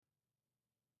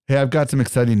Hey, I've got some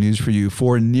exciting news for you.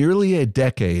 For nearly a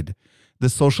decade, the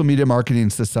Social Media Marketing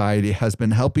Society has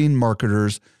been helping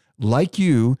marketers like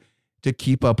you to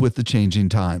keep up with the changing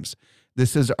times.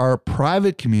 This is our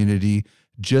private community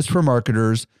just for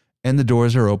marketers, and the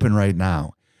doors are open right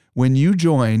now. When you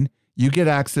join, you get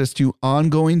access to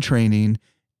ongoing training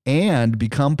and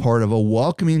become part of a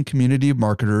welcoming community of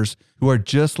marketers who are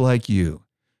just like you.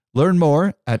 Learn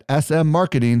more at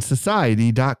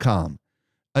smmarketingsociety.com.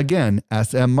 Again,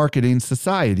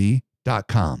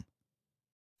 smmarketingsociety.com.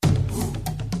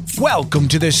 Welcome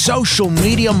to the Social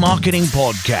Media Marketing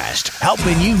Podcast,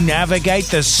 helping you navigate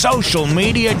the social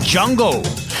media jungle.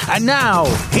 And now,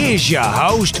 here's your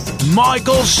host,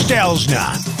 Michael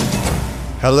Stelzner.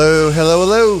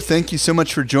 Hello. Thank you so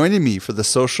much for joining me for the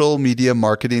Social Media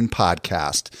Marketing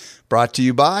Podcast, brought to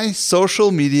you by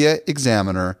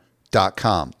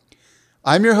socialmediaexaminer.com.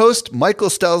 I'm your host, Michael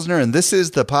Stelzner, and this is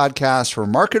the podcast for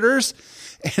marketers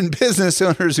and business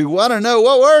owners who want to know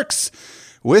what works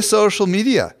with social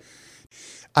media.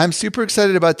 I'm super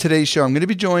excited about today's show. I'm going to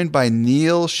be joined by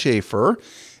Neal Schaffer,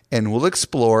 and we'll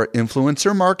explore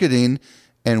influencer marketing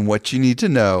and what you need to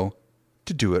know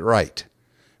to do it right.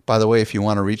 By the way, if you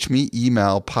want to reach me,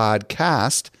 email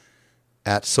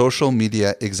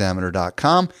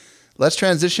podcast@socialmediaexaminer.com. Let's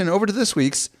transition over to this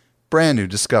week's brand new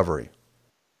discovery.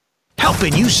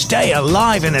 Helping you stay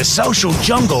alive in the social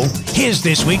jungle, here's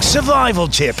this week's survival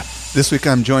tip. This week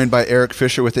I'm joined by Eric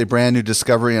Fisher with a brand new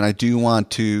discovery, and I do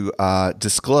want to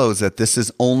disclose that this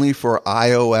is only for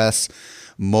iOS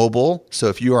mobile. So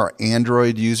if you are an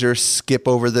Android user, skip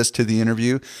over this to the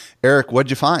interview. Eric, what'd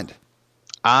you find?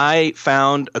 I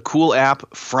found a cool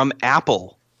app from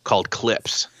Apple called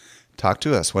Clips. Talk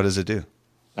to us. What does it do?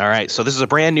 All right. So this is a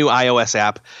brand new iOS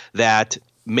app that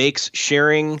makes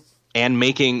sharing and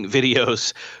making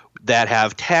videos that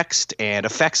have text and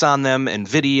effects on them and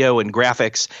video and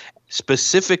graphics,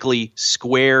 specifically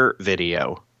Square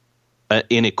video,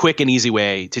 in a quick and easy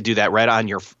way to do that right on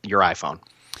your iPhone.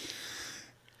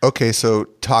 Okay, so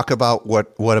talk about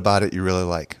what about it you really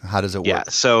like. How does it work? Yeah,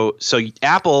 so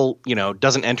Apple,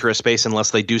 doesn't enter a space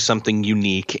unless they do something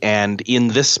unique, and in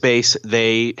this space,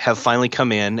 they have finally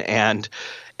come in and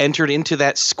entered into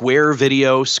that Square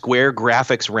video, Square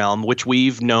graphics realm, which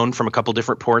we've known from a couple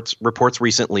different reports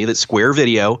recently that Square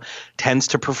video tends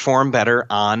to perform better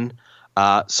on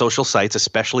social sites,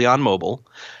 especially on mobile.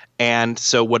 And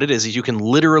so what it is you can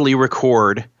literally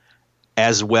record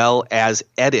as well as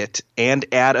edit and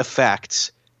add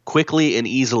effects quickly and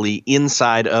easily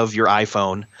inside of your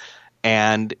iPhone.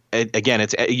 And again,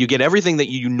 you get everything that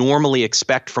you normally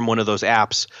expect from one of those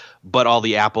apps, but all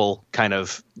the Apple kind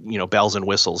of bells and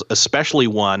whistles, especially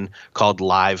one called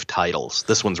Live Titles.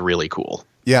 This one's really cool.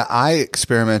 Yeah, I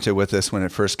experimented with this when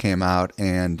it first came out,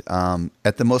 and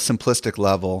at the most simplistic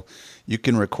level, you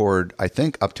can record, I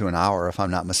think, up to an hour, if I'm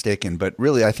not mistaken. But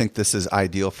really, I think this is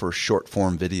ideal for short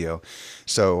form video.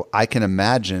 So I can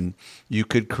imagine you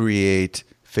could create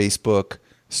Facebook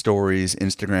stories,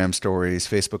 Instagram stories,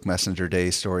 Facebook Messenger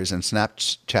Day stories, and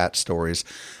Snapchat stories.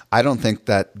 I don't think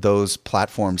that those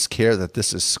platforms care that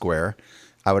this is Square.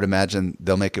 I would imagine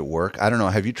they'll make it work. I don't know.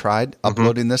 Have you tried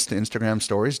uploading this to Instagram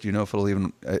stories? Do you know if it'll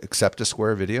even accept a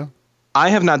Square video?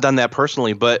 I have not done that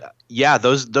personally, but yeah,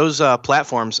 those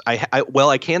platforms. I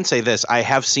can say this: I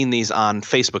have seen these on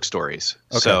Facebook stories,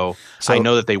 okay. so I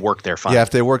know that they work there fine. Yeah, if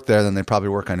they work there, then they probably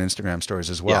work on Instagram stories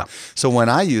as well. Yeah. So when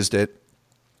I used it,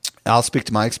 I'll speak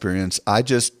to my experience. I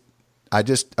just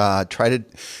tried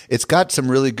it. It's got some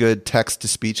really good text to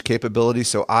speech capability.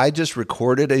 So I just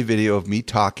recorded a video of me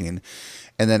talking,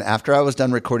 and then after I was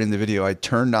done recording the video, I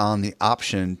turned on the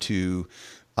option to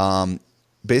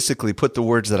basically put the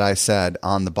words that I said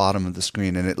on the bottom of the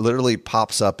screen, and it literally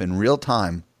pops up in real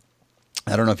time.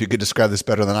 I don't know if you could describe this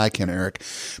better than I can, Eric,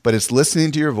 but it's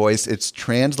listening to your voice, it's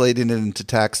translating it into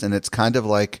text, and it's kind of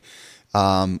like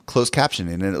closed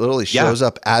captioning, and it literally shows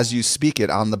up as you speak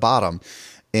it on the bottom.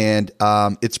 And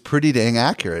it's pretty dang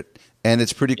accurate, and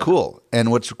it's pretty cool. And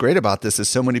what's great about this is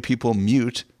so many people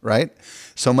mute, right?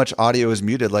 So much audio is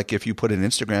muted. Like if you put an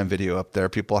Instagram video up there,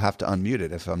 people have to unmute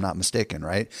it, if I'm not mistaken,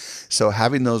 right? So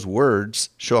having those words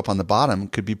show up on the bottom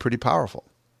could be pretty powerful.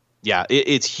 Yeah,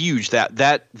 it's huge.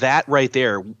 That right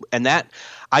there, and that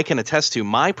I can attest to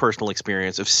my personal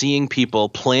experience of seeing people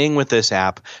playing with this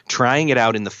app, trying it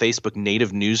out in the Facebook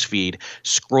native newsfeed,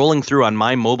 scrolling through on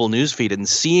my mobile newsfeed and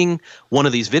seeing one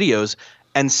of these videos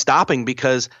and stopping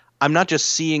because I'm not just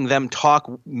seeing them talk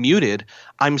muted.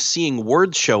 I'm seeing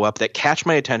words show up that catch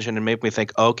my attention and make me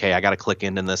think, okay, I got to click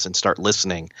into this and start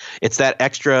listening. It's that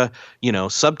extra,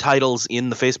 subtitles in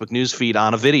the Facebook news feed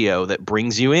on a video that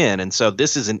brings you in. And so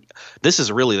this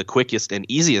is really the quickest and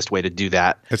easiest way to do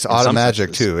that. It's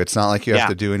automagic too. It's not like you have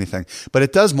to do anything, but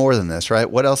it does more than this, right?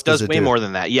 What else does it do? Way more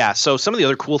than that. Yeah. So some of the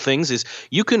other cool things is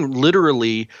you can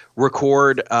literally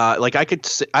record, like I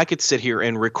could sit here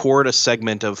and record a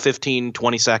segment of 15,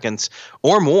 20 seconds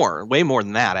or more, way more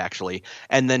than that actually,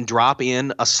 and then drop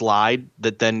in a slide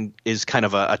that then is kind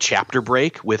of a chapter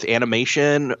break with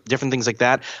animation, different things like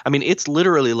that. I mean, it's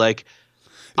literally like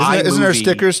Isn't there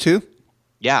stickers too?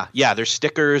 Yeah. There's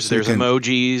stickers, there's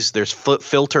emojis, there's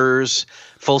filters,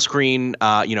 full screen,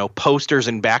 posters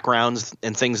and backgrounds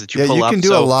and things that you pull up. Yeah, you can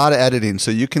do a lot of editing,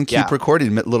 so you can keep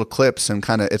recording little clips and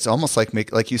kind of. It's almost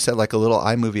like you said, like a little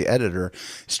iMovie editor,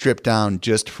 stripped down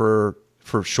just for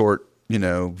short,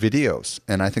 videos,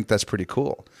 and I think that's pretty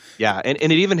cool. Yeah, and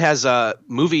it even has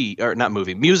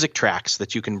music tracks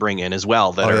that you can bring in as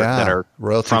well that are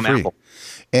royalty from free. Apple.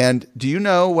 And do you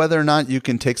know whether or not you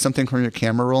can take something from your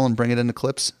camera roll and bring it into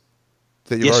clips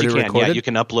that you've already recorded? Yeah, you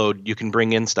can upload. You can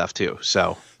bring in stuff too.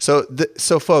 So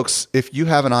folks, if you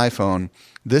have an iPhone,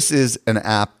 this is an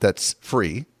app that's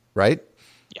free, right?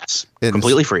 Yes,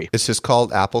 completely free. It's just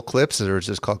called Apple Clips, or it's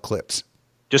just called Clips?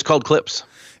 Just called Clips.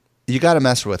 You got to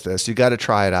mess with this. You got to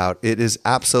try it out. It is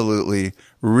absolutely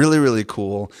really, really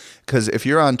cool, because if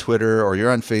you're on Twitter or you're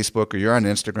on Facebook or you're on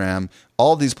Instagram,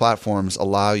 all these platforms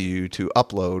allow you to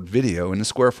upload video in a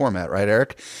square format, right,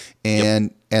 Eric?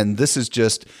 And this is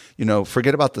just,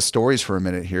 forget about the stories for a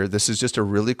minute here. This is just a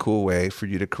really cool way for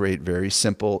you to create very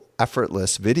simple,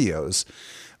 effortless videos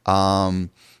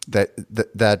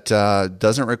that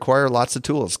doesn't require lots of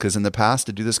tools, because in the past,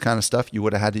 to do this kind of stuff, you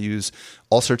would have had to use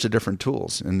all sorts of different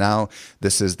tools. And now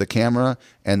this is the camera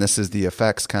and this is the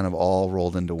effects kind of all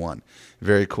rolled into one.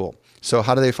 Very cool. So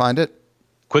how do they find it?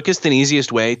 Quickest and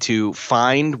easiest way to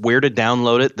find where to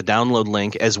download it, the download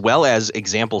link, as well as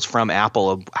examples from Apple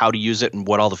of how to use it and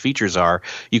what all the features are,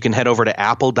 you can head over to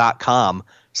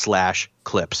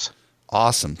apple.com/clips.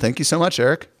 Awesome. Thank you so much,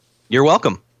 Eric. You're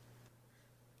welcome.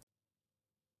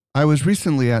 I was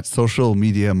recently at Social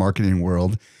Media Marketing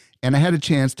World, and I had a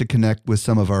chance to connect with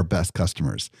some of our best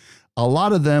customers. A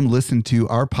lot of them listen to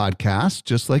our podcast,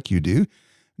 just like you do.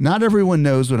 Not everyone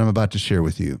knows what I'm about to share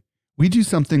with you. We do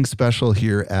something special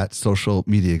here at Social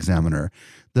Media Examiner.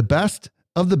 The best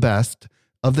of the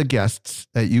guests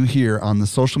that you hear on the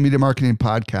Social Media Marketing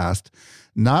Podcast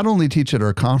not only teach at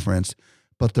our conference,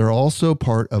 but they're also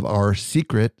part of our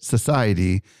secret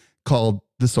society called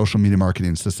the Social Media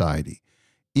Marketing Society.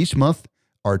 Each month,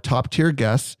 our top-tier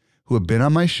guests who have been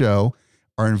on my show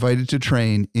are invited to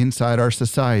train inside our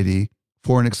society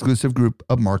for an exclusive group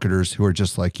of marketers who are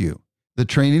just like you. The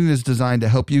training is designed to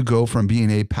help you go from being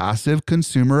a passive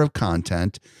consumer of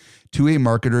content to a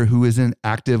marketer who is in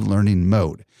active learning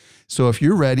mode. So if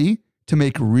you're ready to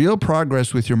make real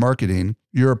progress with your marketing,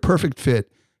 you're a perfect fit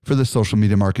for the Social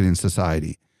Media Marketing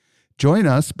Society. Join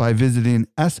us by visiting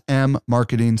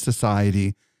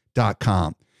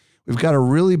smmarketingsociety.com. We've got a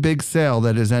really big sale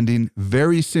that is ending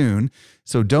very soon,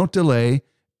 so don't delay.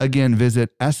 Again,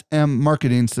 visit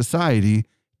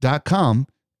smmarketingsociety.com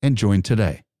and join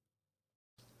today.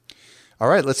 All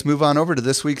right, let's move on over to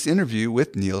this week's interview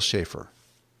with Neal Schaffer.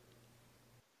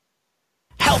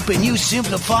 Helping you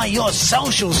simplify your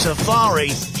social safari,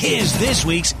 here's this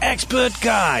week's expert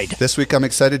guide. This week, I'm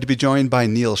excited to be joined by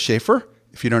Neal Schaffer.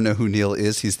 If you don't know who Neal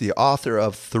is, he's the author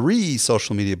of 3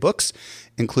 social media books,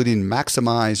 including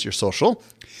Maximize Your Social.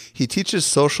 He teaches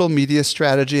social media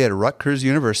strategy at Rutgers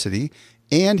University,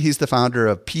 and he's the founder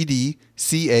of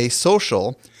PDCA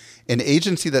Social, an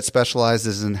agency that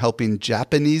specializes in helping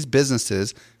Japanese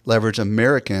businesses leverage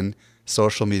American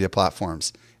social media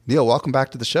platforms. Neal, welcome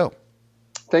back to the show.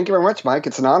 Thank you very much, Mike.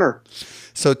 It's an honor.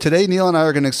 So today, Neal and I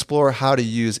are going to explore how to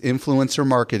use influencer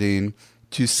marketing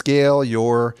to scale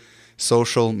your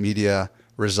social media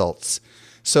results.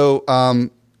 So,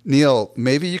 Neal,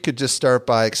 maybe you could just start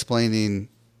by explaining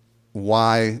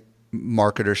why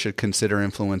marketers should consider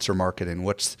influencer marketing.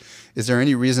 Is there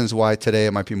any reasons why today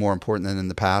it might be more important than in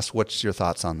the past? What's your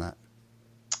thoughts on that?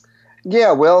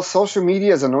 Yeah, well, social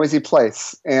media is a noisy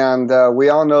place, and we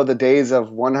all know the days of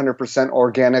 100%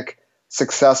 organic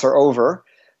success are over.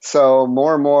 So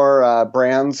more and more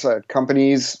brands,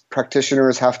 companies,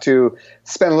 practitioners have to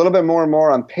spend a little bit more and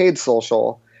more on paid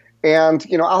social. And,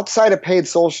 outside of paid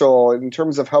social, in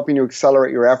terms of helping you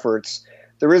accelerate your efforts,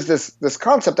 there is this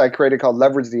concept I created called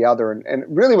leverage the other. And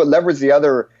really what leverage the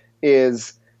other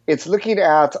is, it's looking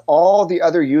at all the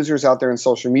other users out there in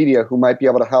social media who might be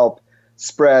able to help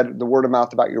spread the word of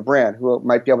mouth about your brand, who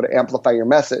might be able to amplify your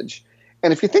message.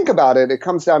 And if you think about it, it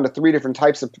comes down to three different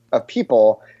types of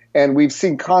people. And we've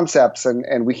seen concepts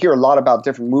and we hear a lot about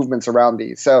different movements around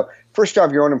these. So first you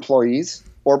have your own employees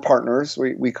or partners.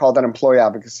 We call that employee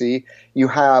advocacy. You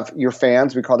have your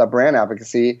fans. We call that brand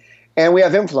advocacy. And we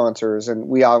have influencers, and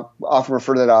we often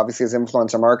refer to that obviously as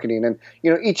influencer marketing. And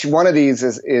each one of these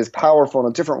is powerful in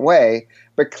a different way.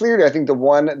 But clearly, I think the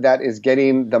one that is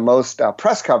getting the most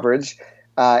press coverage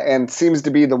and seems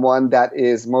to be the one that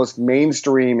is most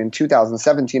mainstream in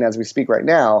 2017 as we speak right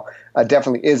now,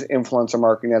 definitely is influencer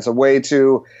marketing as a way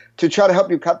to try to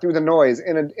help you cut through the noise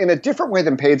in a different way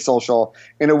than paid social,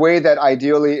 in a way that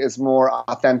ideally is more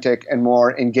authentic and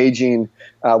more engaging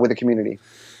with the community.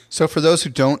 So for those who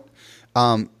don't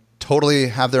totally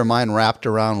have their mind wrapped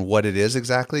around what it is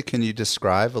exactly, can you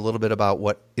describe a little bit about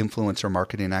what influencer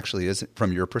marketing actually is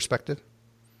from your perspective?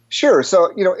 Sure.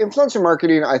 So, influencer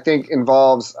marketing, I think,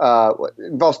 involves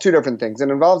two different things. It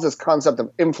involves this concept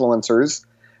of influencers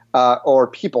or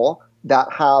people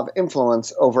that have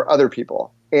influence over other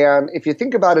people. And if you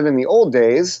think about it, in the old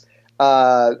days,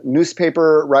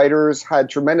 newspaper writers had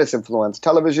tremendous influence.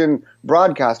 Television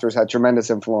broadcasters had tremendous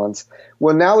influence.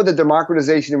 Well, now with the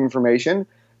democratization of information,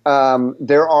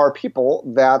 there are people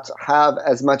that have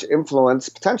as much influence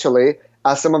potentially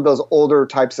as some of those older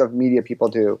types of media people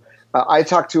do. I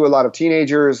talk to a lot of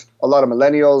teenagers, a lot of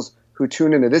millennials who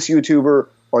tune into this YouTuber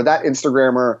or that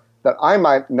Instagrammer that I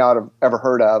might not have ever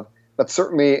heard of, but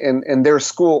certainly in their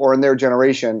school or in their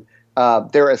generation,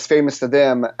 they're as famous to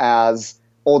them as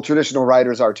old traditional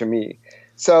writers are to me.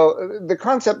 So the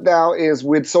concept now is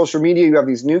with social media, you have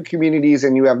these new communities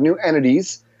and you have new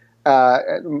entities,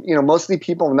 mostly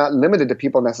people, not limited to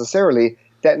people necessarily,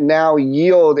 that now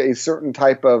yield a certain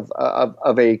type of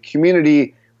a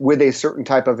community with a certain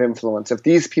type of influence. If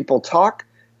these people talk,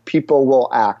 people will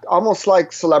act, almost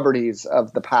like celebrities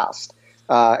of the past.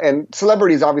 And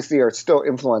celebrities obviously are still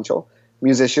influential,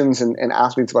 musicians and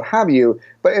athletes, what have you,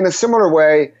 but in a similar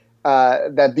way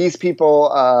that these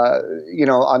people,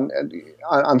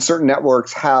 on certain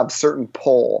networks have certain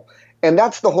pull. And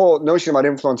that's the whole notion about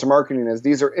influencer marketing, is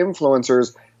these are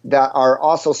influencers that are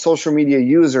also social media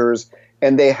users,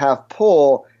 and they have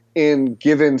pull in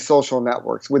given social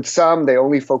networks. With some, they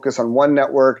only focus on one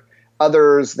network.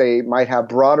 Others, they might have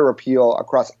broader appeal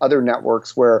across other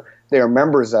networks where they are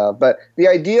members of. But the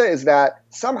idea is that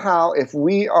somehow if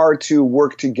we are to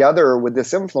work together with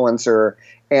this influencer,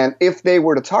 and if they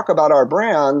were to talk about our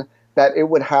brand, that it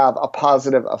would have a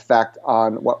positive effect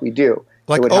on what we do.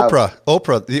 Like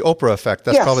Oprah, the Oprah effect.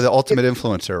 That's probably the ultimate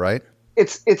influencer, right?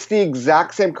 It's the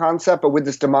exact same concept, but with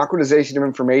this democratization of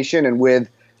information and with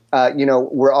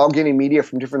we're all getting media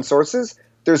from different sources.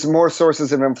 There's more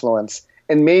sources of influence.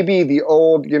 And maybe the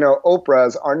old,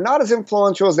 Oprahs are not as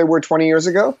influential as they were 20 years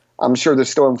ago. I'm sure they're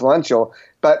still influential.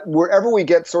 But wherever we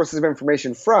get sources of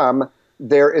information from,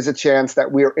 there is a chance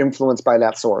that we are influenced by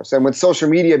that source. And with social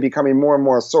media becoming more and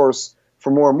more a source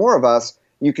for more and more of us,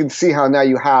 you can see how now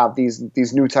you have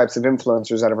these new types of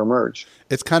influencers that have emerged.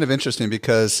 It's kind of interesting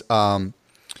because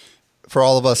for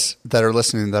all of us that are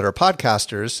listening that are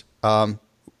podcasters,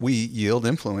 we yield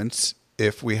influence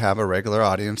if we have a regular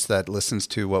audience that listens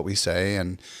to what we say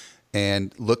and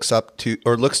looks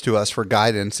to us for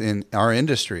guidance in our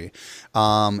industry.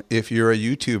 If you're a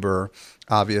YouTuber,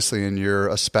 obviously, and you're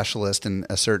a specialist in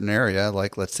a certain area,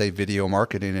 like let's say video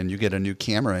marketing, and you get a new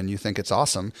camera and you think it's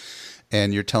awesome,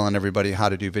 and you're telling everybody how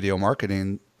to do video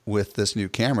marketing with this new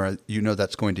camera,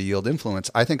 that's going to yield influence.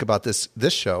 I think about this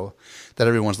show that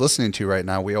everyone's listening to right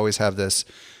now. We always have this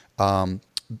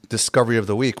Discovery of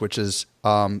the Week, which is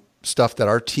stuff that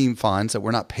our team finds that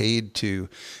we're not paid to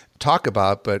talk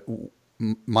about, but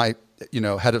my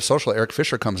head of social, Eric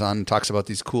Fisher, comes on and talks about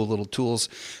these cool little tools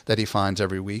that he finds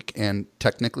every week. And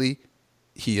technically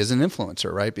he is an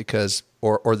influencer, right? Because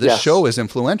or this show is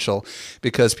influential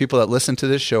because people that listen to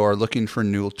this show are looking for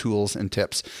new tools and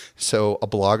tips. So a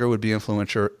blogger would be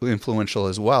influential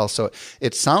as well. So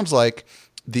it sounds like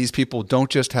these people don't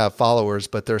just have followers,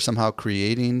 but they're somehow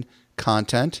creating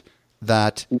content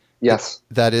that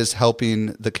is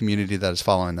helping the community that is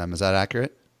following them. Is that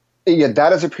accurate? Yeah,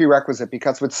 that is a prerequisite,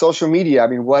 because with social media,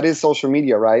 what is social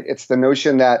media, right? It's the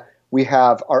notion that we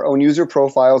have our own user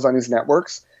profiles on these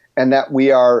networks and that we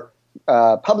are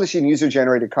publishing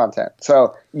user-generated content.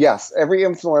 So yes, every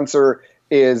influencer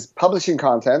is publishing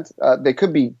content. They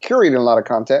could be curating a lot of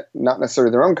content, not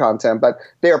necessarily their own content, but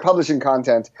they are publishing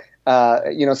content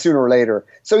sooner or later.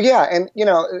 So yeah, and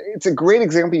it's a great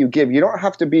example you give. You don't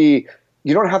have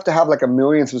to have like 1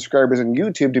 million subscribers on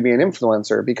YouTube to be an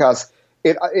influencer, because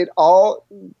it all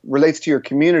relates to your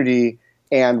community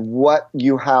and what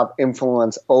you have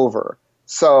influence over.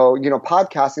 So,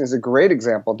 podcasting is a great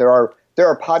example. There are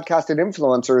podcasted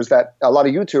influencers that a lot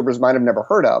of YouTubers might have never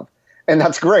heard of. And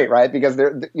that's great, right? Because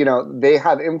they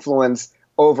have influence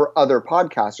over other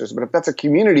podcasters. But if that's a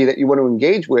community that you want to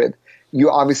engage with, you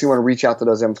obviously want to reach out to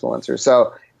those influencers.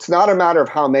 So it's not a matter of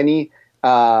how many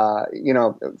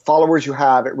followers you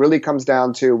have. It really comes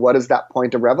down to what is that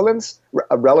point of relevance,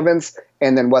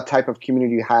 and then what type of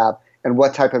community you have and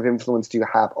what type of influence do you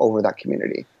have over that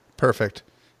community. Perfect.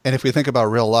 And if we think about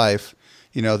real life,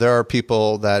 there are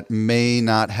people that may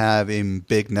not have a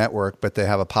big network, but they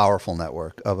have a powerful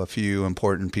network of a few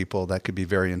important people that could be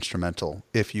very instrumental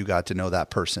if you got to know that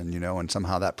person, and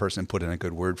somehow that person put in a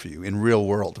good word for you in real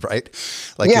world, right?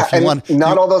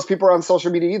 Not all those people are on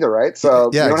social media either, right? So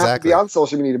you don't have to be on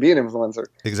social media to be an influencer.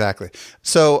 Exactly.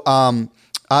 So,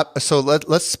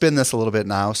 let's spin this a little bit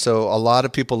now. So a lot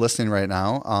of people listening right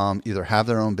now either have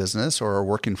their own business or are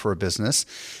working for a business,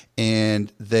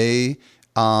 and they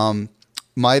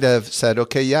might have said,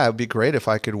 okay, yeah, it'd be great if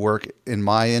I could work in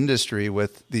my industry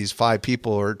with these 5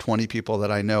 people or 20 people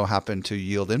that I know happen to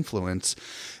yield influence.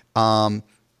 Or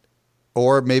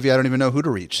maybe I don't even know who to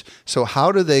reach. So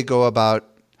how do they go about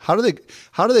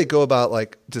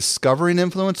like discovering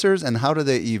influencers, and how do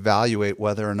they evaluate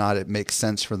whether or not it makes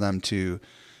sense for them to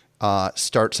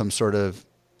start some sort of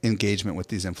engagement with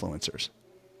these influencers?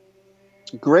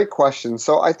 Great question.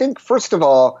 So I think, first of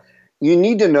all, you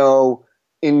need to know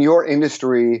in your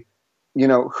industry,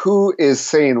 who is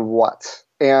saying what.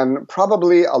 And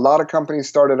probably a lot of companies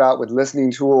started out with listening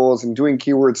tools and doing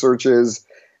keyword searches.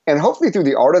 And hopefully through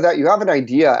the art of that, you have an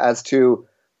idea as to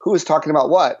who is talking about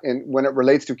what and when it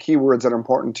relates to keywords that are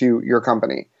important to your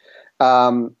company.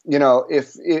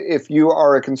 If you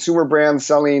are a consumer brand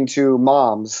selling to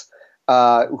moms,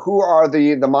 who are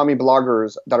the mommy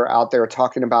bloggers that are out there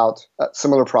talking about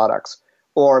similar products?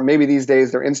 Or maybe these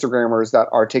days they're Instagrammers that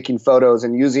are taking photos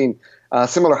and using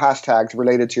similar hashtags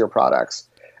related to your products.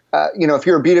 If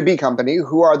you're a B2B company,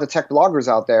 who are the tech bloggers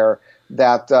out there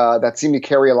that seem to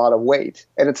carry a lot of weight?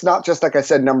 And it's not just, like I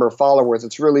said, number of followers.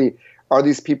 It's really, are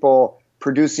these people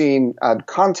producing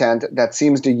content that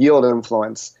seems to yield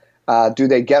influence? Do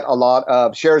they get a lot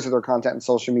of shares of their content in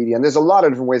social media? And there's a lot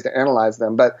of different ways to analyze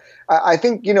them. But I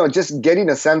think, just getting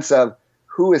a sense of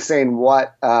who is saying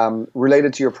what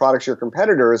related to your products, your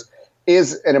competitors,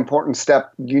 is an important step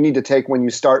you need to take when you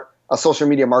start a social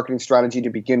media marketing strategy to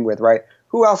begin with, right?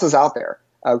 Who else is out there?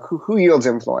 Who yields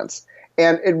influence?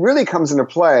 And it really comes into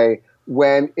play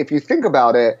when, if you think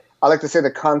about it, I like to say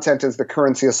that content is the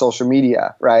currency of social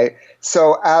media, right?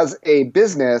 So as a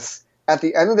business, at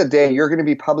the end of the day, you're going to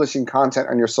be publishing content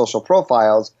on your social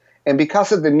profiles. And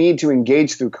because of the need to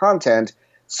engage through content,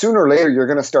 sooner or later, you're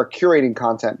going to start curating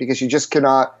content because you just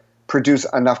cannot produce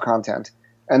enough content.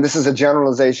 And this is a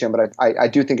generalization, but I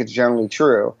do think it's generally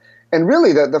true. And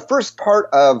really, the first part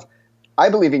of, I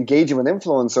believe, engaging with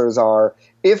influencers are,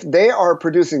 if they are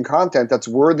producing content that's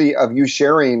worthy of you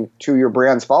sharing to your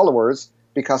brand's followers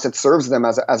because it serves them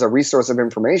as a resource of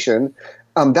information,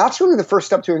 that's really the first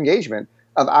step to engagement,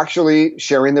 of actually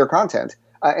sharing their content.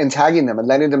 And tagging them and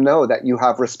letting them know that you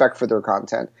have respect for their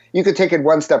content. You could take it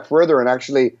one step further and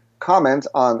actually comment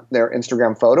on their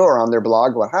Instagram photo or on their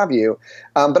blog, what have you.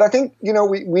 But I think,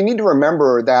 we need to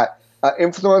remember that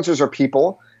influencers are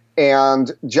people.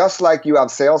 And just like you have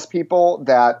salespeople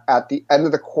that at the end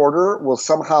of the quarter will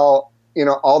somehow,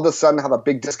 all of a sudden have a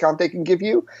big discount they can give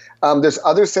you. There's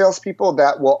other salespeople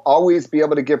that will always be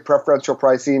able to give preferential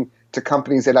pricing to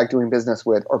companies they like doing business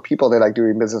with or people they like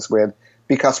doing business with,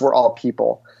 because we're all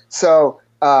people. So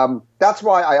that's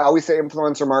why I always say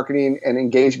influencer marketing and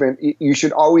engagement, you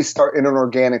should always start in an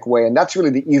organic way. And that's really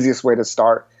the easiest way to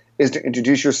start, is to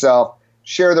introduce yourself,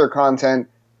 share their content,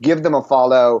 give them a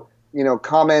follow,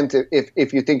 comment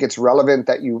if you think it's relevant,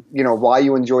 that why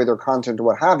you enjoy their content or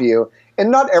what have you.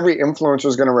 And not every influencer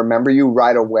is going to remember you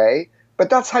right away, but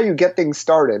that's how you get things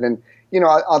started. And,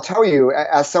 I'll tell you,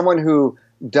 as someone who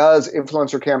does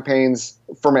influencer campaigns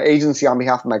from an agency on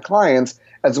behalf of my clients,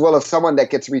 as well as someone that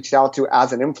gets reached out to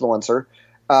as an influencer,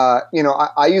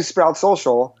 I use Sprout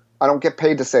Social. I don't get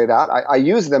paid to say that. I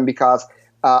use them because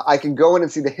I can go in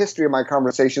and see the history of my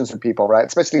conversations with people, right?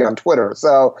 Especially on Twitter.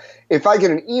 So if I get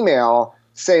an email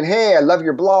saying, "Hey, I love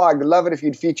your blog. I'd love it if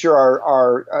you'd feature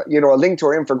our a link to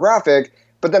our infographic,"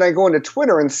 but then I go into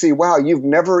Twitter and see, wow, you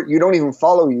don't even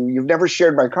follow you. You've never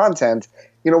shared my content.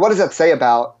 What does that say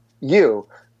about you?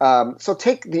 So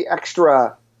take the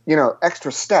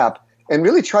extra step and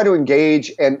really try to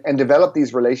engage and develop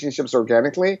these relationships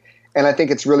organically. And I think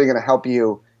it's really going to help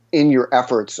you in your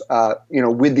efforts,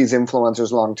 with these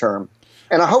influencers long term.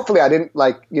 And hopefully I didn't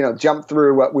jump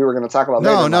through what we were going to talk about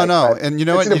later. No. And you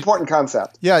know it's an important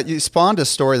concept. Yeah, you spawned a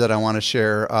story that I want to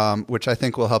share, which I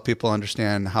think will help people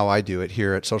understand how I do it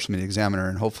here at Social Media Examiner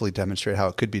and hopefully demonstrate how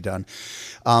it could be done.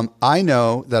 I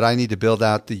know that I need to build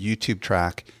out the YouTube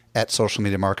track at Social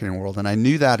Media Marketing World, and I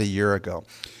knew that a year ago.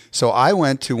 So I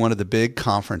went to one of the big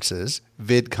conferences,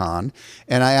 VidCon,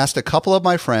 and I asked a couple of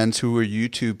my friends who were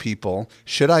YouTube people,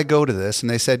 should I go to this? And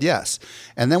they said yes.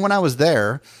 And then when I was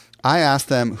there, I asked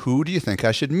them, who do you think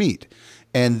I should meet?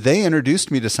 And they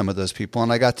introduced me to some of those people,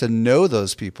 and I got to know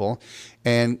those people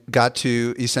and got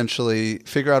to essentially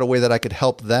figure out a way that I could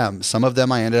help them. Some of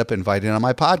them I ended up inviting on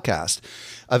my podcast.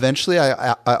 Eventually,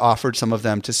 I offered some of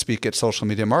them to speak at Social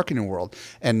Media Marketing World.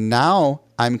 And now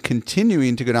I'm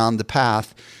continuing to go down the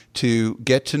path to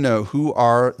get to know who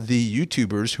are the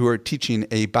YouTubers who are teaching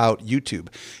about YouTube.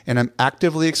 And I'm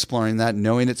actively exploring that,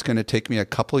 knowing it's going to take me a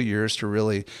couple of years to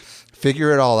really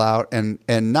figure it all out and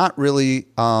not really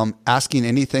asking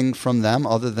anything from them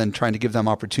other than trying to give them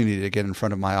opportunity to get in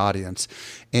front of my audience.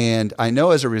 And I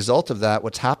know as a result of that,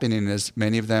 what's happening is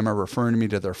many of them are referring me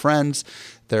to their friends.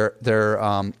 They're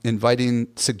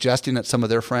suggesting that some of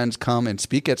their friends come and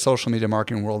speak at Social Media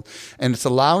Marketing World. And it's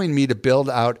allowing me to build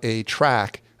out a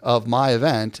track of my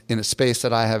event in a space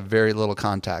that I have very little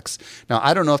contacts. Now,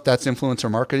 I don't know if that's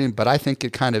influencer marketing, but I think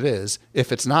it kind of is.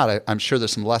 If it's not, I'm sure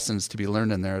there's some lessons to be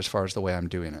learned in there as far as the way I'm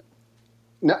doing it.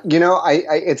 No,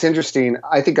 it's interesting.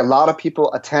 I think a lot of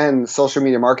people attend Social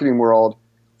Media Marketing World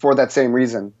for that same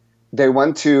reason. They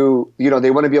want to,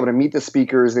 they want to be able to meet the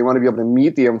speakers, they want to be able to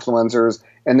meet the influencers,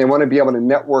 and they want to be able to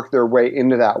network their way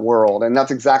into that world. And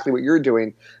that's exactly what you're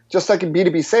doing. Just like in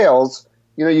B2B sales,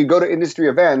 you go to industry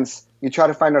events, you try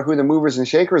to find out who the movers and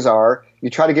shakers are.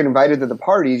 You try to get invited to the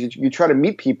parties. You try to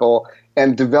meet people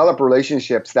and develop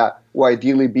relationships that will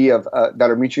ideally be that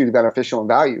are mutually beneficial and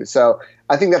value. So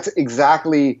I think that's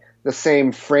exactly the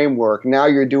same framework. Now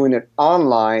you're doing it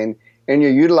online, and you're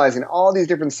utilizing all these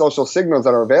different social signals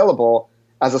that are available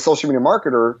as a social media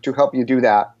marketer to help you do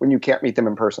that when you can't meet them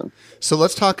in person. So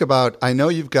let's talk about, I know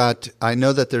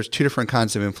that there's two different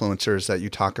kinds of influencers that you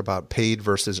talk about, paid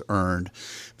versus earned.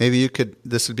 Maybe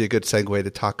this would be a good segue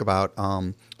to talk about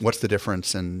what's the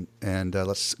difference, and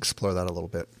let's explore that a little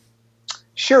bit.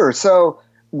 Sure. So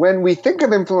when we think of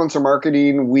influencer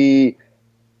marketing, we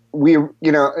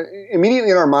immediately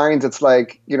in our minds, it's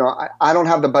like, I don't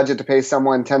have the budget to pay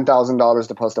someone $10,000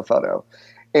 to post a photo.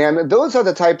 And those are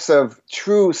the types of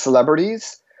true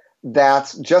celebrities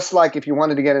that's just like if you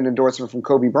wanted to get an endorsement from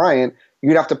Kobe Bryant,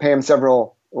 you'd have to pay him I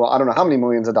don't know how many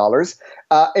millions of dollars.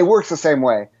 It works the same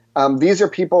way. These are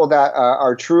people that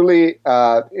are truly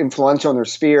influential in their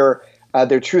sphere.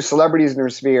 They're true celebrities in their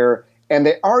sphere. And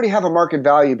they already have a market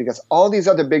value because all these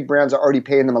other big brands are already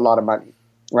paying them a lot of money,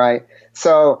 right?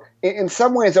 So in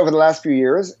some ways over the last few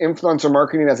years, influencer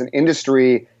marketing as an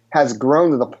industry has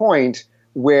grown to the point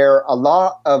where a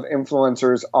lot of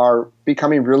influencers are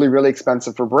becoming really, really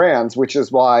expensive for brands, which is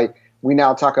why we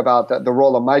now talk about the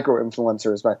role of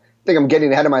micro-influencers. But I think I'm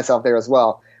getting ahead of myself there as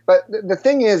well. But the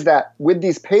thing is that with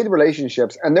these paid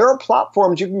relationships, and there are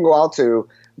platforms you can go out to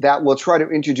that will try to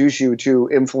introduce you to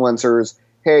influencers.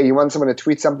 Hey, you want someone to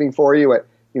tweet something for you at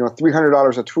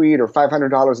 $300 a tweet or $500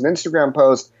 an Instagram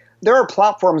post? There are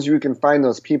platforms where you can find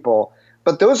those people,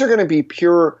 but those are going to be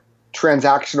pure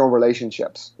transactional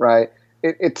relationships, right?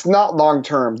 It's not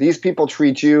long-term. These people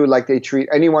treat you like they treat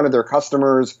any one of their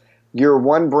customers. You're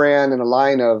one brand in a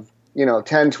line of,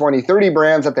 10, 20, 30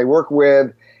 brands that they work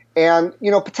with. And,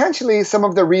 potentially some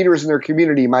of the readers in their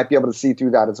community might be able to see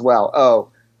through that as well. Oh,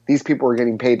 these people are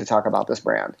getting paid to talk about this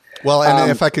brand. Well,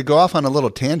 and if I could go off on a little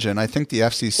tangent, I think the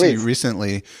FCC Please.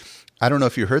 Recently, I don't know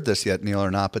if you heard this yet, Neil, or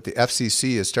not, but the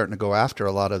FCC is starting to go after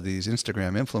a lot of these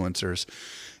Instagram influencers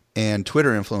and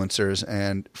Twitter influencers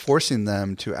and forcing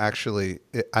them to actually,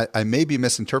 I may be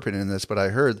misinterpreting this, but I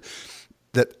heard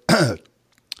that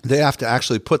they have to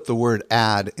actually put the word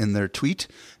ad in their tweet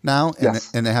now,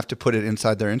 and they have to put it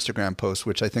inside their Instagram post,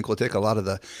 which I think will take a lot of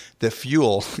the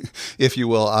fuel, if you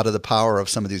will, out of the power of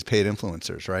some of these paid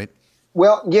influencers, right?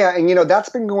 Well, yeah, and that's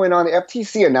been going on. The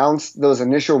FTC announced those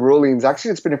initial rulings.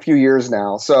 Actually, it's been a few years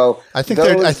now. So I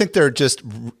think they're just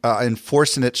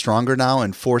enforcing it stronger now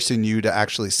and forcing you to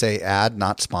actually say ad,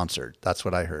 not sponsored. That's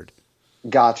what I heard.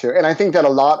 Gotcha. And I think that a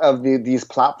lot of these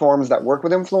platforms that work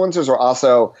with influencers are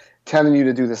also telling you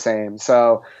to do the same.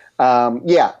 So I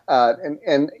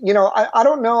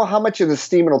don't know how much of the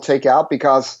steam it'll take out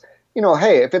because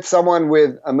hey, if it's someone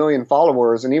with 1 million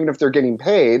followers, and even if they're getting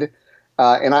paid.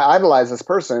 And I idolize this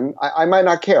person, I might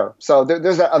not care. So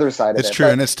there's that other side of it. It's true,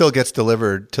 and it still gets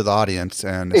delivered to the audience,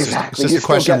 and it's exactly. just a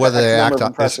question whether they act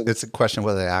on. It's a question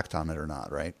whether they act on it or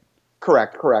not, right?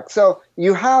 Correct. So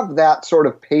you have that sort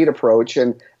of paid approach,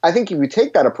 and I think if you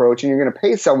take that approach and you're going to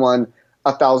pay someone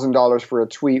 $1,000 for a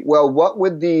tweet, well, what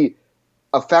would the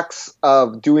effects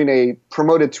of doing a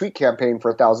promoted tweet campaign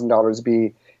for $1,000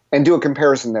 be? And do a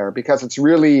comparison there, because it's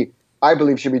really, I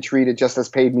believe, should be treated just as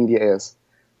paid media is.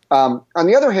 On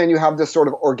the other hand, you have this sort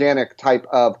of organic type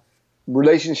of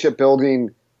relationship building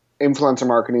influencer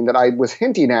marketing that I was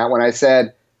hinting at when I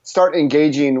said start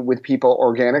engaging with people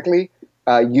organically.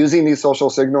 Using these social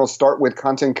signals, start with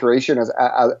content curation as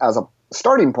a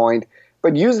starting point,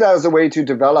 but use that as a way to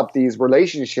develop these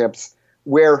relationships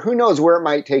where who knows where it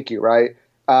might take you, right?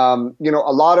 A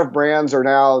lot of brands are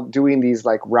now doing these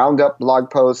like roundup blog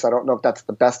posts. I don't know if that's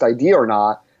the best idea or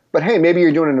not, but hey, maybe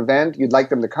you're doing an event, you'd like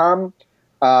them to come.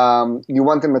 You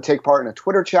want them to take part in a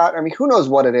Twitter chat. I mean, who knows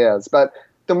what it is, but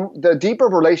the deeper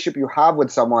relationship you have with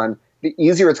someone, the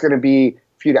easier it's going to be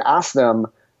for you to ask them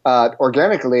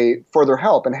organically for their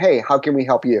help, and hey, how can we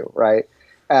help you, right?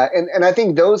 And I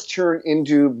think those turn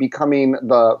into becoming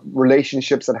the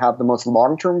relationships that have the most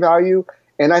long-term value,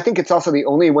 and I think it's also the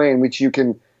only way in which you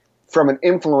can, from an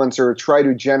influencer, try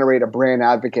to generate a brand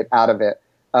advocate out of it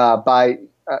by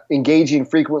engaging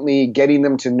frequently, getting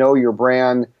them to know your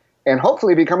brand, and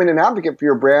hopefully becoming an advocate for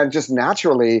your brand just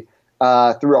naturally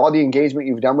through all the engagement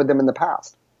you've done with them in the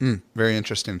past. Very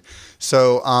interesting.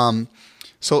 So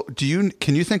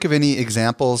can you think of any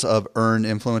examples of earned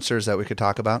influencers that we could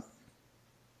talk about?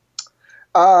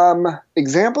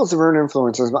 Examples of earned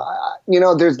influencers.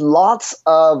 There's lots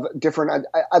of different,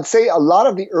 I'd say a lot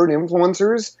of the earned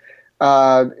influencers,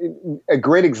 a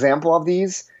great example of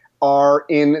these are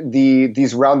in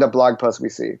these roundup blog posts we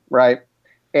see, right?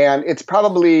 And it's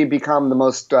probably become the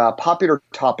most popular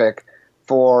topic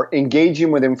for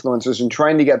engaging with influencers and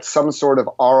trying to get some sort of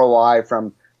ROI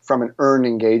from an earned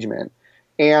engagement.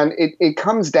 And it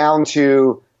comes down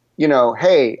to,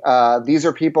 hey, these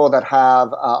are people that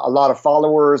have a lot of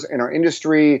followers in our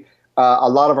industry. A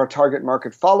lot of our target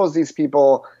market follows these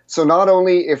people. So not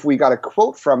only if we got a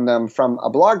quote from them from a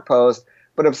blog post,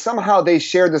 but if somehow they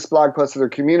share this blog post to their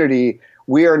community,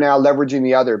 we are now leveraging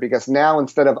the other, because now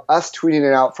instead of us tweeting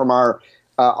it out from our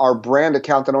brand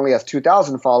account that only has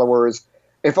 2,000 followers,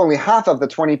 if only half of the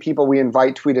 20 people we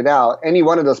invite tweet it out, any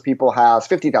one of those people has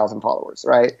 50,000 followers,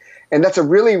 right? And that's a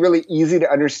really, really easy to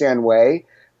understand way.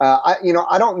 I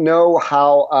don't know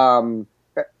how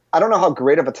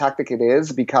great of a tactic it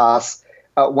is, because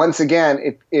once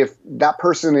again, if that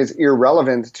person is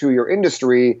irrelevant to your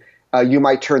industry, you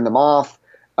might turn them off.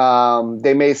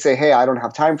 They may say, hey, I don't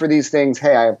have time for these things.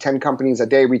 Hey, I have 10 companies a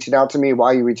day reaching out to me.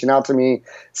 Why are you reaching out to me?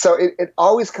 So it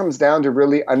always comes down to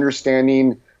really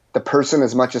understanding the person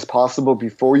as much as possible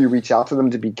before you reach out to them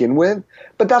to begin with.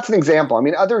 But that's an example. I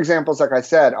mean, other examples, like I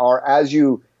said, are as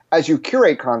you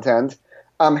curate content,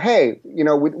 hey,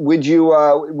 would you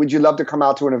love to come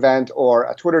out to an event or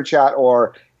a Twitter chat,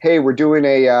 or hey, we're doing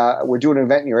an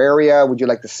event in your area. Would you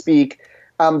like to speak?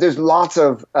 There's lots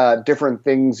of different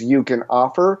things you can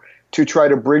offer to try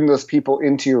to bring those people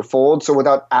into your fold. So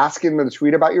without asking them to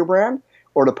tweet about your brand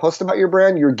or to post about your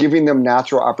brand, you're giving them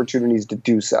natural opportunities to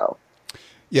do so.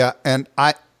 Yeah, and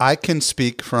I can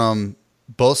speak from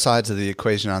both sides of the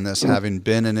equation on this, having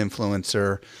been an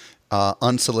influencer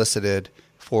unsolicited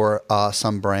for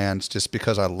some brands just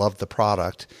because I loved the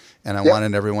product and I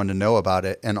wanted everyone to know about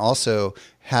it, and also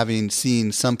having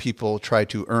seen some people try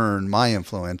to earn my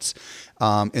influence.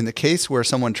 In the case where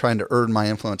someone trying to earn my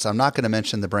influence, I'm not going to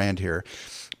mention the brand here,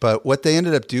 but what they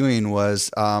ended up doing was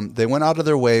they went out of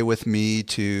their way with me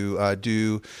to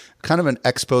do kind of an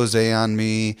expose on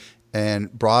me,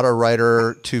 and brought a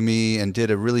writer to me and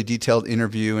did a really detailed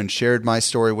interview and shared my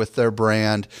story with their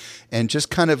brand, and just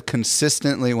kind of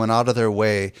consistently went out of their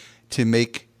way to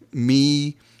make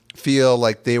me feel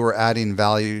like they were adding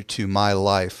value to my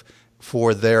life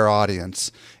for their audience.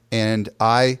 And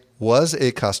I was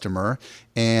a customer,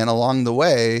 and along the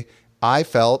way, I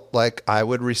felt like I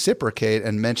would reciprocate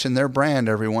and mention their brand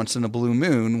every once in a blue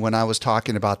moon when I was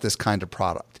talking about this kind of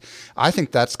product. I think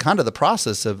that's kind of the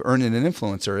process of earning an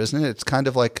influencer, isn't it? It's kind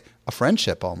of like a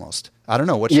friendship almost. I don't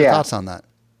know. What's your thoughts on that?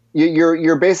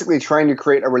 You're basically trying to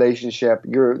create a relationship.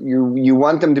 You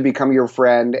want them to become your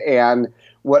friend, and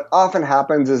what often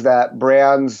happens is that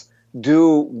brands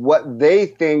do what they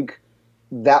think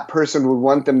that person would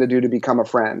want them to do to become a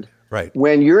friend. Right.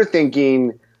 When you're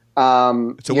thinking,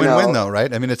 it's a win-win though,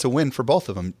 right? I mean, it's a win for both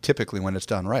of them typically when it's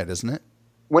done right, isn't it?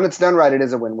 When it's done right, it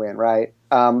is a win-win, right?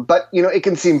 But, it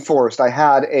can seem forced. I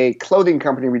had a clothing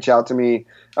company reach out to me.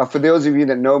 For those of you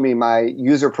that know me, my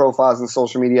user profiles and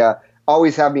social media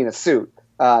always have me in a suit,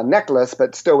 necklace,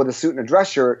 but still with a suit and a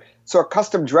dress shirt. So a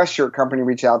custom dress shirt company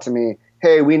reached out to me.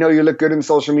 hey, we know you look good in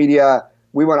social media.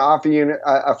 We want to offer you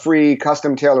a free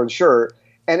custom tailored shirt.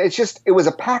 And it was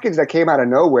a package that came out of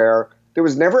nowhere. There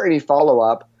was never any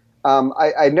follow-up.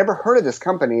 I'd never heard of this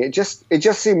company. It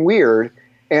just seemed weird.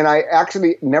 And I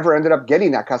actually never ended up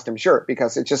getting that custom shirt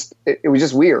because it was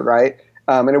just weird, right?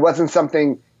 And it wasn't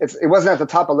something, it wasn't at the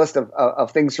top of the list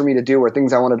of things for me to do or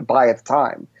things I wanted to buy at the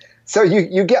time. So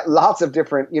you get lots of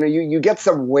different, you get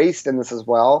some waste in this as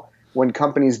well when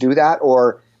companies do that.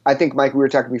 Or I think, Mike, we were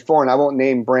talking before, and I won't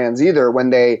name brands either, when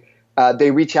they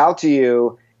reach out to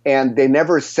you and they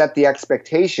never set the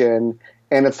expectation.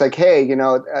 And it's like, hey,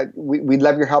 we'd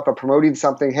love your help at promoting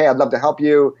something. Hey, I'd love to help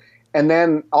you. And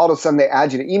then all of a sudden they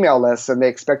add you to email lists and they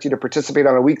expect you to participate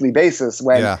on a weekly basis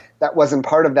when that wasn't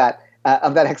part of that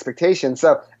expectation.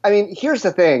 So, I mean, here's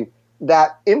the thing,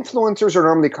 that influencers are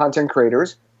normally content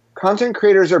creators. Content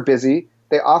creators are busy.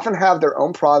 They often have their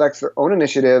own products, their own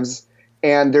initiatives,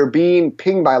 and they're being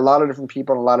pinged by a lot of different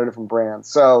people and a lot of different brands.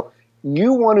 So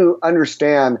you want to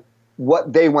understand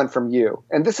what they want from you.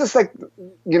 And this is like,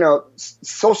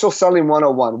 social selling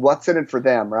 101. What's in it for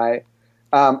them, right?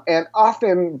 And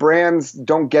often brands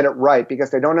don't get it right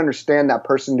because they don't understand that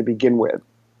person to begin with,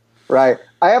 right?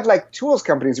 I have like tools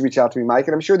companies reach out to me, Mike,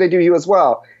 and I'm sure they do you as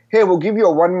well. Hey, we'll give you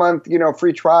a 1 month,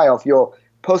 free trial if you'll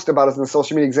post about us in the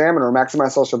Social Media Examiner or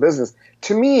Maximize Social Business.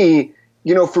 To me,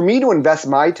 for me to invest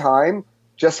my time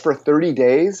just for 30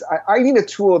 days, I need a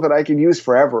tool that I can use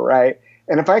forever, right?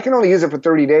 And if I can only use it for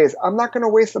 30 days, I'm not going to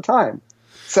waste the time.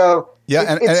 So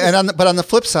yeah, but on the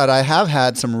flip side, I have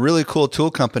had some really cool tool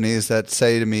companies that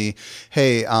say to me,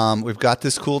 "Hey, we've got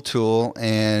this cool tool,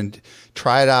 and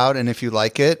try it out, and if you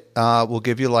like it, we'll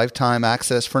give you lifetime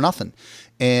access for nothing."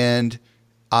 And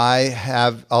I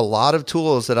have a lot of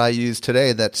tools that I use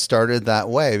today that started that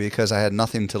way because I had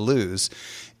nothing to lose.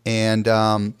 And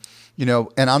and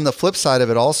on the flip side of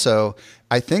it, also,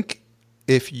 I think,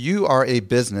 if you are a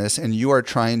business and you are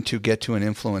trying to get to an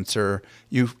influencer,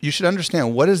 you should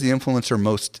understand, what does the influencer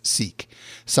most seek?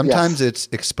 Sometimes it's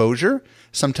exposure.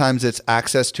 Sometimes it's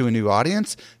access to a new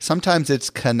audience. Sometimes it's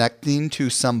connecting to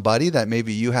somebody that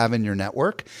maybe you have in your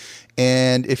network.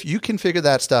 And if you can figure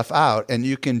that stuff out and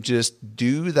you can just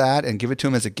do that and give it to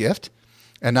them as a gift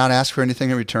and not ask for anything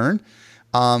in return,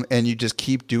 and you just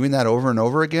keep doing that over and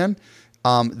over again,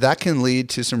 that can lead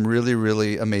to some really,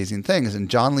 really amazing things. And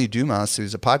John Lee Dumas,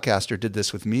 who's a podcaster, did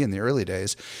this with me in the early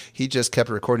days. He just kept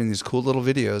recording these cool little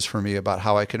videos for me about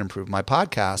how I could improve my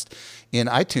podcast in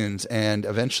iTunes. And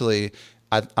eventually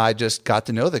I just got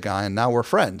to know the guy, and now we're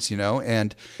friends,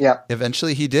 and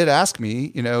eventually he did ask me,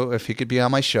 if he could be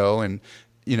on my show. And,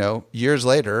 years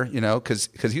later,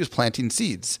 because he was planting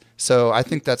seeds. So I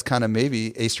think that's kind of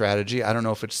maybe a strategy. I don't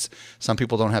know if it's, some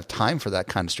people don't have time for that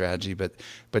kind of strategy, but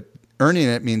earning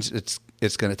it means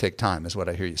it's going to take time, is what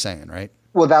I hear you saying, right?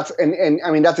 Well, that's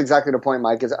exactly the point,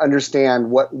 Mike, is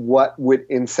understand what would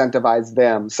incentivize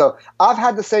them. So I've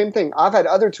had the same thing. I've had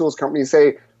other tools companies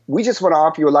say, we just want to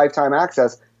offer you a lifetime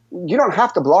access. You don't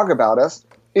have to blog about us.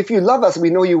 If you love us, we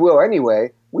know you will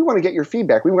anyway. We want to get your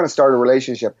feedback. We want to start a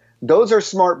relationship. Those are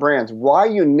smart brands. Why are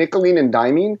you nickeling and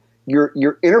diming? You're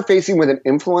interfacing with an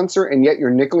influencer, and yet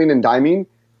you're nickeling and diming,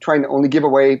 trying to only give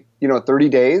away 30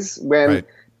 days when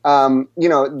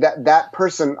that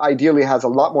person ideally has a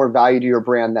lot more value to your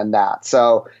brand than that.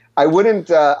 So I wouldn't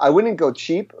go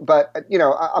cheap, but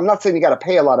I'm not saying you got to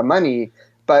pay a lot of money.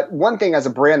 But one thing as a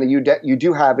brand that you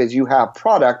do have is you have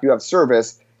product, you have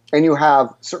service, and you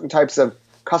have certain types of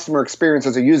customer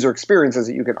experiences or user experiences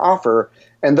that you can offer,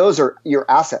 and those are your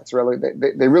assets. Really,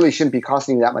 they really shouldn't be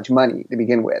costing you that much money to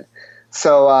begin with.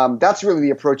 So that's really the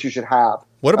approach you should have.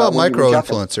 What about micro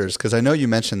influencers? Because I know you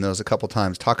mentioned those a couple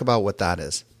times. Talk about what that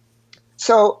is.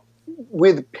 So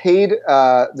with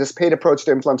this paid approach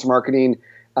to influencer marketing,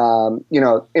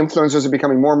 influencers are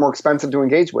becoming more and more expensive to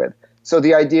engage with. So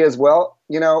the idea is,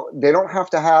 they don't have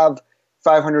to have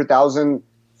 500,000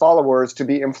 followers to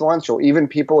be influential. Even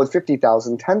people with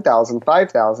 50,000, 10,000,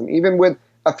 5,000, even with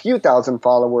a few thousand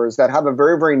followers that have a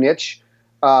very, very niche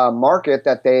market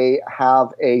that they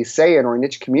have a say in, or a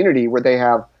niche community where they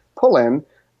have pull in,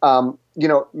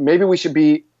 maybe we should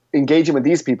be engaging with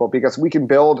these people because we can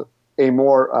build a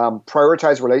more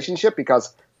prioritized relationship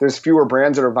because there's fewer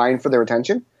brands that are vying for their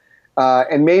attention.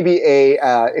 And maybe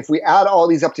if we add all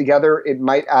these up together, it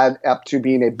might add up to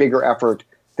being a bigger effort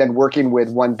than working with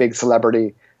one big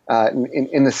celebrity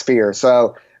in the sphere.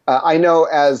 So I know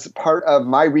as part of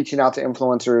my reaching out to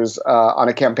influencers on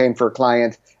a campaign for a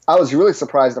client, I was really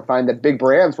surprised to find that big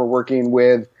brands were working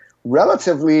with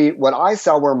relatively what I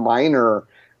saw were minor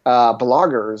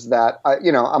bloggers that,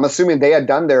 I'm assuming they had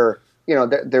done their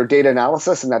data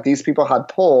analysis and that these people had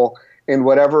pull. in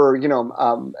whatever,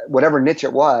 whatever niche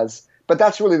it was. But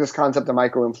that's really this concept of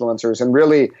micro-influencers, and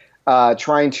really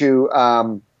trying to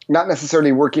not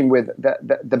necessarily working with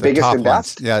the biggest and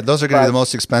best. Yeah, those are going to be the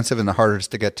most expensive and the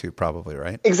hardest to get to, probably,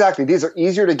 right? Exactly. These are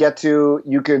easier to get to.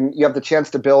 You have the chance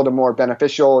to build a more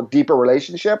beneficial, deeper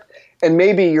relationship, and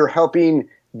maybe you're helping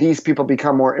these people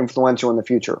become more influential in the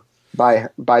future by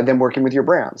them working with your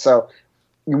brand. So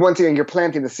once again, you're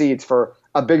planting the seeds for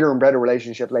a bigger and better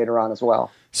relationship later on as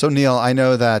well. So Neil, I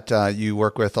know that you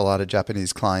work with a lot of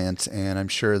Japanese clients, and I'm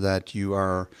sure that you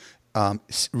are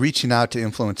reaching out to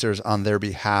influencers on their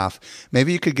behalf.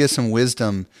 Maybe you could give some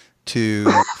wisdom to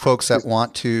folks that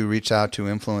want to reach out to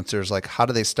influencers. Like, how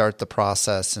do they start the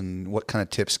process, and what kind of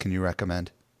tips can you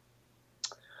recommend?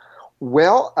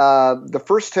 Well, the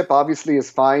first tip obviously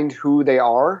is find who they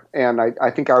are. And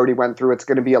I think I already went through, it's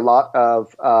going to be a lot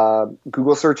of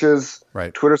Google searches,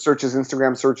 right, Twitter searches,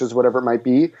 Instagram searches, whatever it might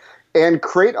be, and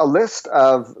create a list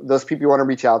of those people you want to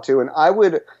reach out to. And I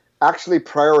would actually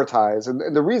prioritize.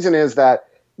 And the reason is that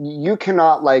you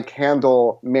cannot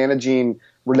handle managing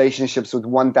relationships with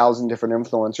 1,000 different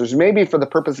influencers. Maybe for the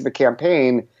purpose of a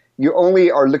campaign, you only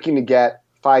are looking to get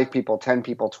 5 people, 10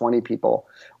 people, 20 people.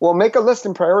 Well, make a list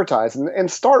and prioritize,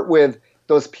 and start with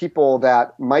those people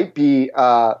that might be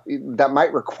that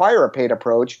might require a paid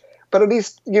approach, but at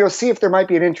least see if there might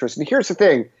be an interest. And here's the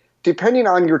thing: depending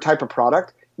on your type of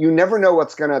product, you never know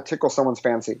what's going to tickle someone's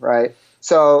fancy, right?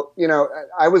 So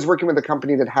I was working with a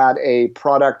company that had a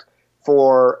product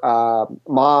for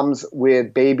moms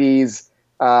with babies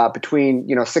between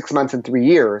 6 months and 3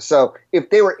 years. So if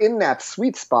they were in that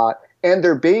sweet spot and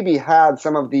their baby had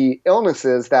some of the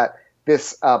illnesses that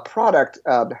this product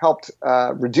helped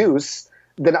reduce,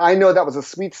 then I know that was a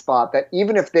sweet spot that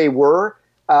even if they were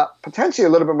potentially a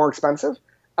little bit more expensive,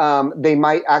 they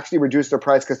might actually reduce their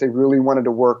price because they really wanted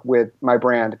to work with my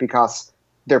brand because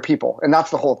they're people. And that's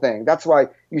the whole thing. That's why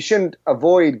you shouldn't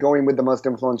avoid going with the most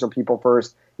influential people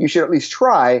first. You should at least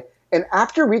try. And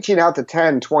after reaching out to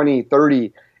 10, 20,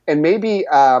 30, and maybe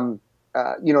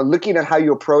looking at how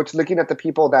you approach, looking at the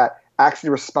people that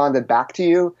actually responded back to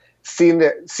you, seeing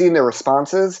their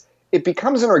responses, it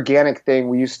becomes an organic thing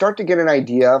where you start to get an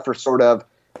idea for sort of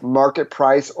market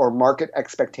price or market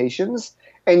expectations,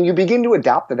 and you begin to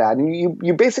adapt to that. And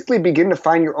you basically begin to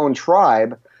find your own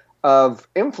tribe of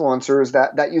influencers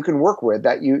that you can work with,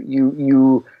 that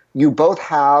you both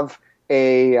have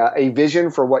a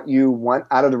vision for what you want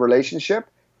out of the relationship,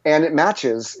 and it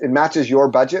matches your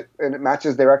budget and it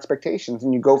matches their expectations,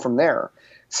 and you go from there.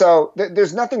 So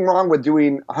there's nothing wrong with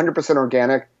doing 100%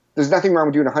 organic. There's nothing wrong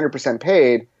with doing 100%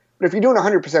 paid. But if you're doing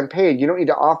 100% paid, you don't need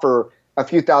to offer a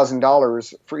few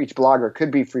 $1,000s for each blogger. It could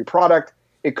be free product.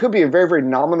 It could be a very, very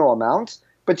nominal amount,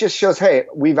 but just shows, hey,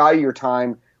 we value your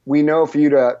time. We know for you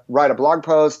to write a blog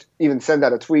post, even send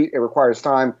out a tweet, it requires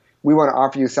time. We want to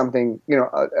offer you something,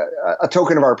 a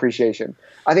token of our appreciation.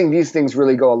 I think these things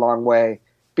really go a long way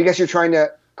because you're trying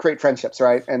to create friendships,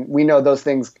 right? And we know those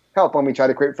things help when we try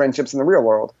to create friendships in the real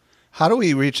world. How do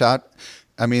we reach out?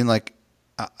 I mean,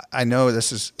 I know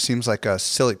this seems like a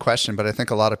silly question, but I think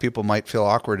a lot of people might feel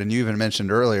awkward. And you even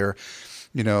mentioned earlier,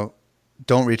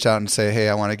 don't reach out and say, hey,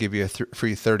 I want to give you a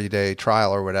free 30-day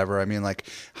trial or whatever. I mean,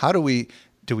 how do we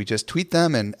just tweet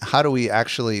them, and how do we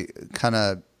actually kind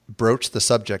of broach the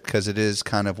subject? Because it is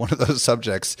kind of one of those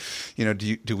subjects,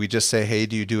 do we just say, hey,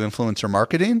 do you do influencer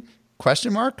marketing? ?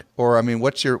 Or, I mean,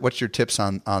 what's your tips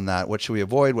on that? What should we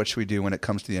avoid? What should we do when it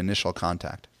comes to the initial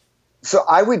contact? So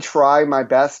I would try my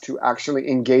best to actually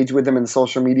engage with them in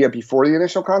social media before the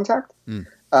initial contact.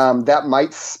 That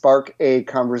might spark a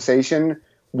conversation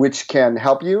which can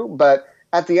help you. But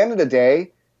at the end of the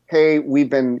day, hey,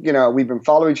 we've been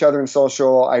following each other in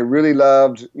social. I really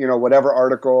loved, whatever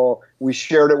article. We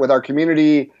shared it with our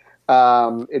community.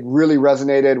 It really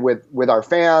resonated with our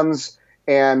fans.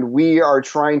 And we are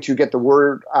trying to get the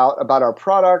word out about our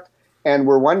product. And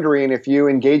we're wondering if you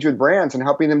engage with brands and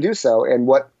helping them do so and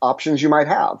what options you might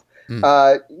have.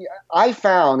 I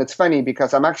found, it's funny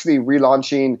because I'm actually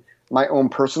relaunching my own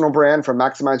personal brand from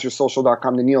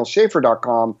MaximizeYourSocial.com to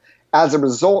NeilSchaefer.com as a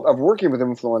result of working with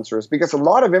influencers, because a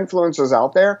lot of influencers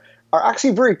out there are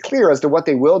actually very clear as to what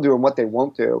they will do and what they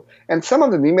won't do. And some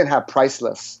of them even have price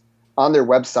lists on their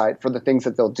website for the things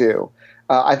that they'll do.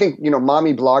 I think,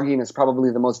 mommy blogging is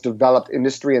probably the most developed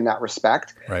industry in that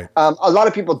respect. Right. A lot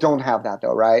of people don't have that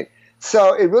though, right?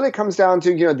 So it really comes down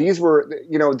to,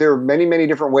 there are many, many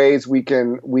different ways we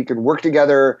can work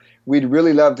together. We'd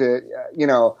really love to,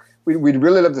 we'd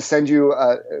really love to send you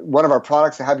one of our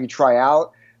products to have you try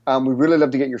out. We really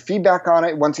love to get your feedback on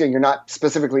it. Once again, you're not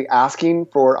specifically asking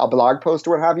for a blog post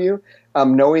or what have you,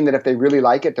 knowing that if they really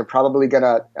like it, they're probably going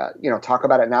to talk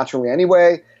about it naturally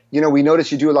anyway. We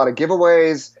notice you do a lot of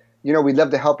giveaways. We'd love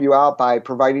to help you out by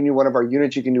providing you one of our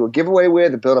units you can do a giveaway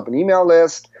with, to build up an email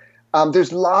list.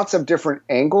 There's lots of different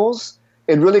angles.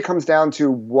 It really comes down to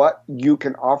what you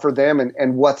can offer them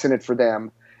and what's in it for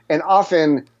them. And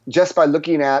often, just by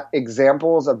looking at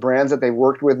examples of brands that they've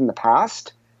worked with in the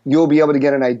past, you'll be able to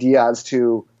get an idea as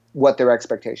to what their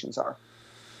expectations are.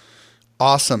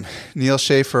 Awesome. Neal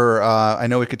Schaffer, I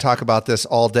know we could talk about this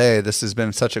all day. This has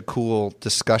been such a cool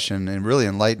discussion and really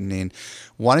enlightening.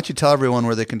 Why don't you tell everyone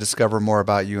where they can discover more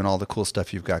about you and all the cool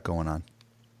stuff you've got going on?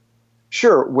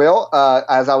 Sure. Well,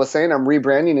 as I was saying, I'm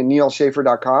rebranding at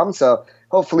nealschaffer.com. So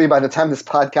hopefully by the time this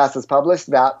podcast is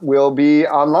published, that will be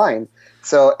online.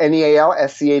 So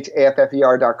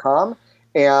nealschaffer.com.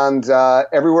 And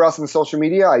everywhere else in social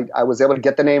media, I was able to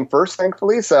get the name first,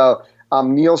 thankfully. So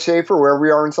Neal Schaffer, wherever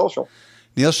we are in social.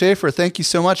 Neal Schaffer, thank you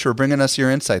so much for bringing us your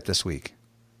insight this week.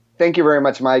 Thank you very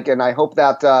much, Mike. And I hope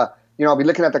that, I'll be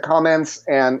looking at the comments.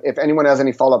 And if anyone has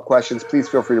any follow-up questions, please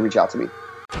feel free to reach out to me.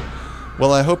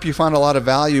 Well, I hope you found a lot of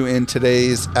value in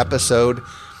today's episode.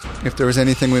 If there was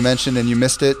anything we mentioned and you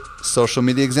missed it,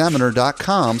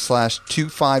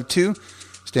 socialmediaexaminer.com/252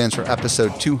 stands for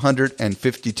episode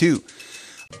 252.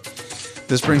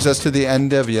 This brings us to the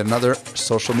end of yet another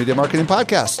social media marketing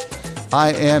podcast.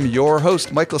 I am your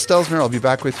host, Michael Stelzner. I'll be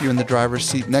back with you in the driver's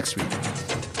seat next week.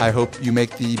 I hope you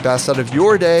make the best out of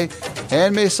your day,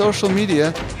 and may social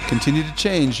media continue to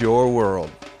change your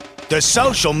world. The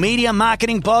Social Media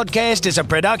Marketing Podcast is a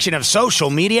production of Social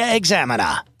Media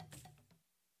Examiner.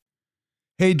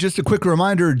 Hey, just a quick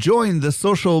reminder, join the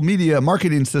Social Media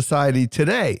Marketing Society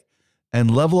today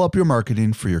and level up your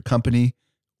marketing for your company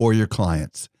or your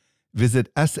clients. Visit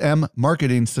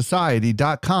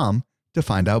smmarketingsociety.com to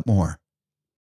find out more.